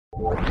So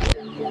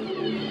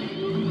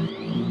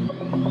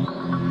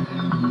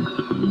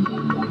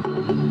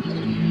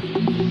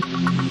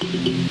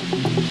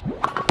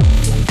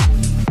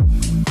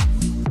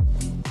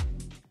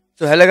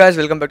hello guys,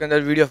 welcome back to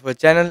another video of our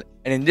channel,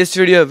 and in this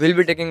video we'll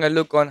be taking a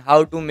look on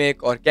how to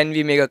make or can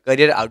we make a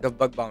career out of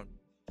bug bounty.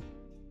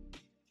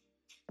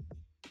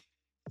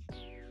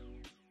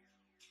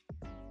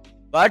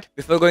 But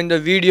before going to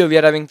the video, we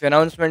are having few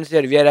announcements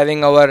here. We are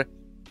having our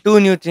two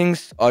new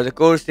things or the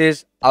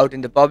courses out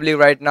in the public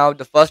right now.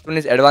 The first one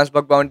is Advanced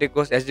Bug Bounty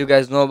course. As you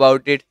guys know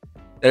about it,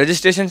 the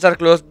registrations are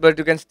closed, but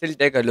you can still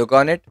take a look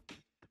on it.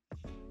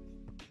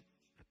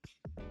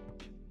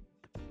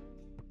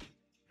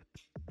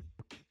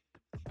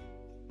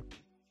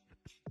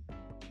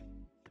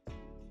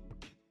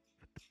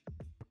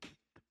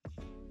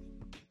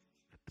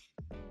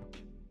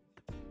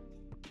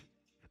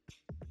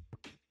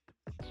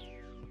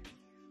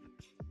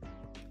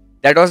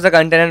 That was the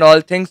content and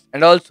all things.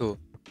 And also,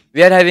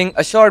 we are having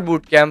a short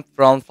boot camp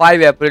from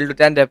 5 April to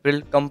 10th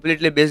April,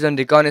 completely based on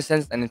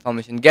reconnaissance and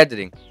information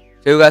gathering.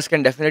 So you guys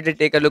can definitely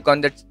take a look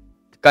on that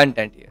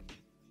content here.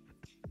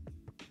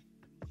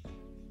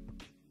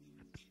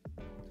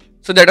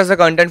 So that was the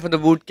content for the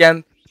boot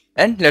camp,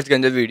 and let's get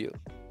into the video.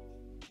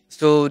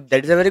 So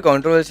that is a very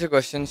controversial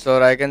question.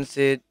 So I can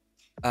say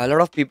a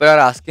lot of people are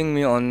asking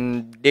me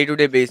on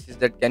day-to-day basis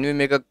that can we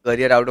make a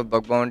career out of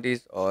bug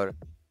bounties, or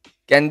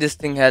can this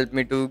thing help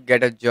me to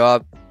get a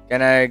job?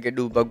 Can I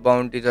do bug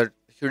bounties, or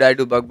should I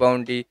do bug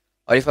bounty?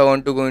 Or if I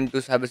want to go into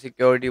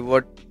cybersecurity,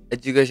 what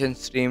education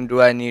stream do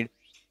I need?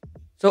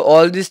 So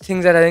all these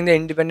things are having the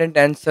independent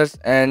answers,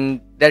 and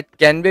that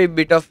can be a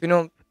bit of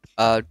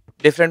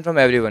different from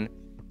everyone.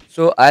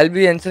 So I'll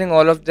be answering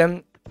all of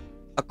them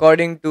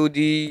according to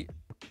the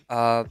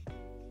uh,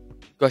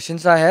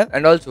 questions I have,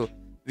 and also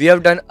we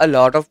have done a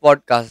lot of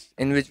podcasts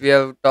in which we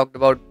have talked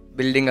about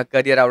building a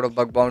career out of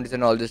bug bounties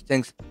and all these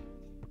things.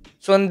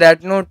 So on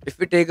that note, if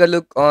we take a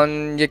look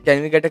on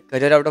can we get a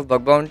career out of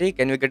bug bounty?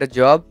 Can we get a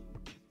job?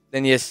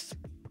 Then yes,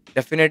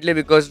 definitely,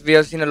 because we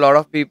have seen a lot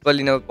of people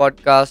in our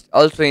podcast,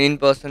 also in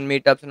person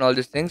meetups and all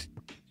these things.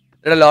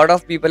 That a lot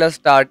of people have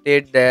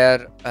started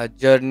their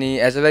journey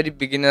as a very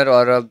beginner,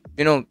 or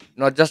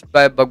not just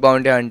by bug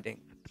bounty hunting,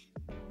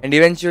 and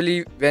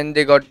eventually when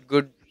they got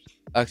good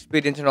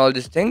experience and all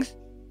these things,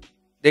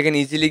 they can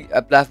easily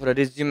apply for a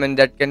resume, and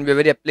that can be a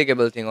very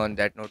applicable thing on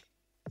that note.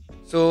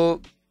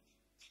 So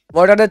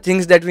what are the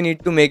things that we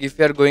need to make if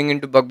we are going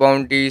into bug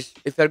bounties,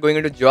 if we are going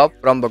into job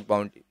from bug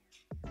bounty?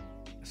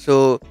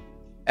 So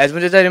as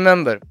much as I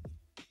remember,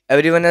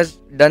 everyone has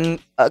done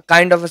a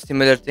kind of a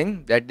similar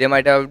thing, that they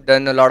might have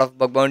done a lot of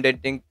bug bounty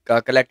hunting,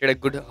 collected a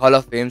good hall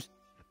of fames,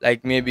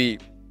 like maybe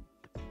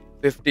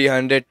 50,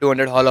 100,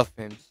 200 hall of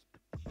fames,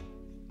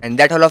 and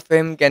that hall of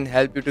fame can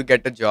help you to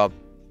get a job,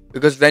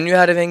 because when you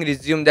are having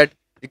resume that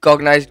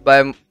recognized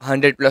by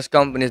 100 plus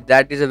companies,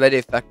 that is a very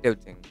effective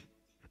thing.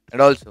 And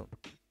also,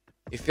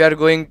 if you are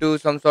going to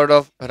some sort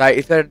of right,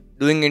 if you are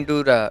doing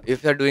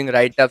if you are doing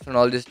write-ups and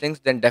all these things,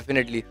 then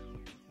definitely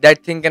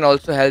that thing can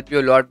also help you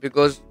a lot,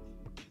 because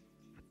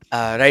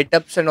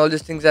write-ups and all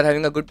these things are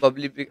having a good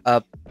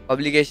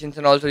publications,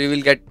 and also you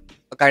will get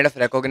a kind of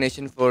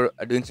recognition for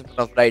doing some sort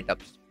of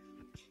write-ups.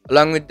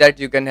 Along with that,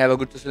 you can have a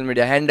good social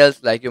media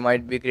handles, like you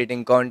might be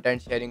creating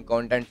content, sharing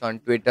contents on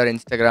Twitter,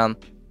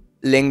 Instagram,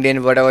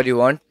 LinkedIn, whatever you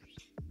want.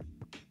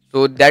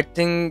 So that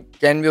thing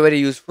can be very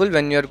useful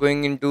when you are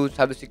going into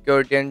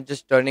cybersecurity and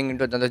just turning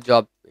into another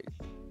job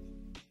field.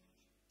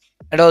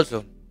 And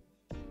also,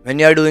 when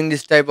you are doing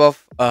this type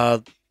of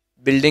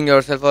building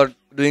yourself, or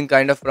doing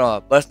kind of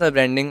personal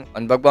branding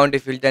on bug bounty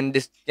field, then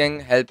this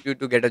can help you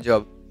to get a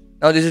job.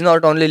 Now this is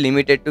not only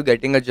limited to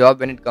getting a job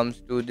when it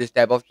comes to this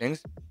type of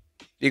things,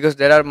 because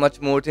there are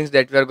much more things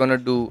that we are gonna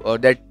do, or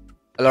that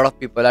a lot of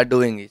people are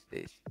doing these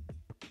days.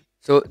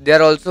 So they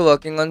are also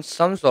working on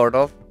some sort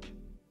of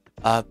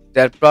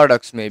their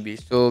products maybe.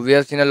 So we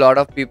have seen a lot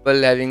of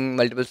people having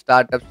multiple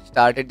startups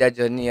started their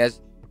journey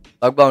as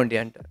bug bounty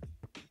hunter,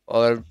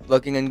 or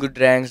working in good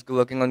ranks,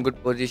 working on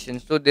good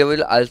positions. So they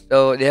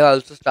have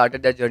also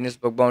started their journey as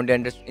bug bounty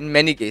hunters in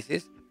many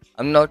cases.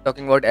 I'm not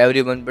talking about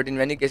everyone, but in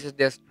many cases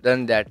they have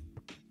done that.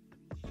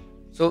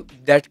 So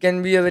that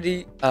can be a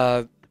very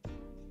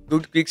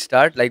good quick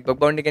start. Like bug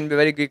bounty can be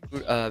very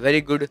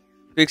good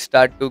quick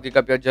start to kick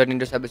up your journey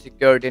into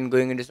cybersecurity and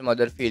going into some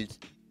other fields.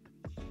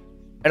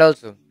 And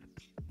also,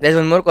 there's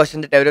one more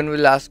question that everyone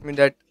will ask me,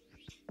 that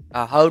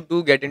how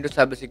to get into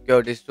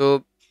cybersecurity.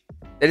 So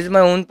there is my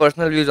own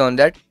personal views on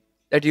that.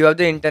 That you have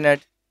the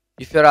internet.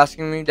 If you're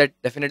asking me, that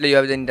definitely you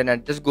have the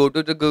internet. Just go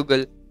to the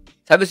Google.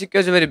 Cybersecurity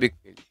is a very big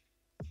field.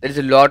 There is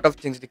a lot of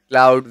things, the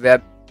cloud,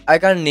 web. I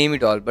can't name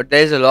it all, but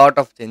there is a lot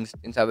of things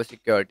in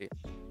cybersecurity.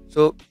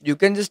 So you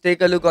can just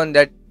take a look on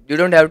that. You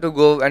don't have to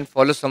go and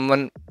follow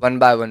someone one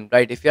by one,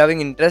 right? If you're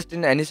having interest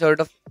in any sort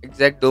of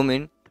exact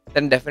domain,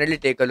 then definitely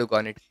take a look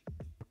on it.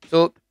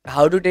 So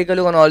how to take a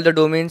look on all the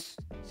domains?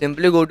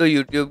 Simply go to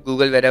YouTube,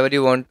 Google, wherever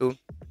you want to.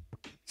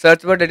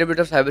 Search for a little bit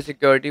of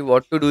cybersecurity,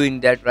 what to do in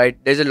that, right?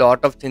 There's a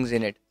lot of things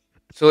in it.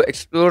 So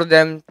explore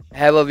them,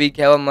 have a week,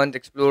 have a month,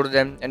 explore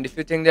them. And if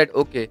you think that,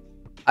 okay,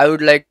 I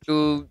would like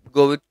to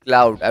go with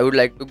cloud, I would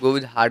like to go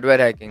with hardware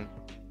hacking,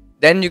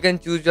 then you can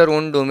choose your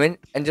own domain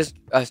and just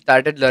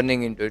started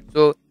learning into it.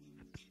 So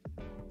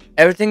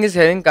everything is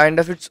having kind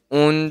of its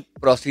own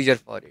procedure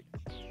for it.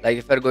 Like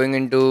if you're going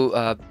into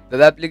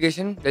web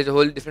application, there's a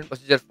whole different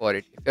procedure for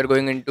it. If you're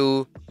going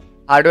into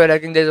hardware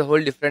hacking, there's a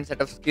whole different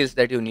set of skills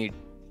that you need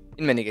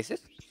in many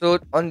cases. So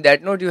on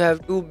that note, you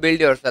have to build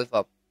yourself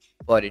up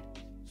for it.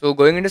 So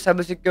going into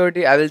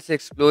cybersecurity, I will say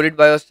explore it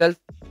by yourself.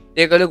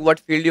 Take a look what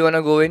field you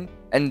wanna go in,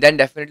 and then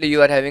definitely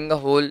you are having a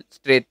whole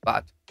straight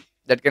path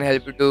that can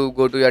help you to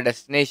go to your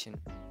destination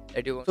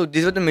that you want. So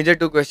these were the major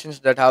two questions,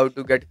 that how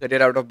to get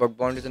career out of bug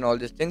bounties and all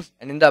these things.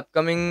 And in the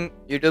upcoming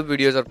YouTube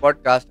videos or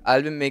podcast,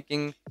 I'll be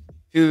making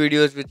few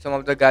videos with some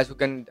of the guys who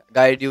can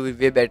guide you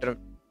way better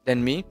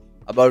than me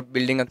about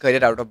building a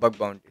career out of bug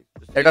bounties.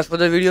 So that was for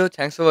the video.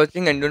 Thanks for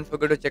watching, and don't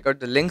forget to check out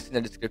the links in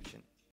the description.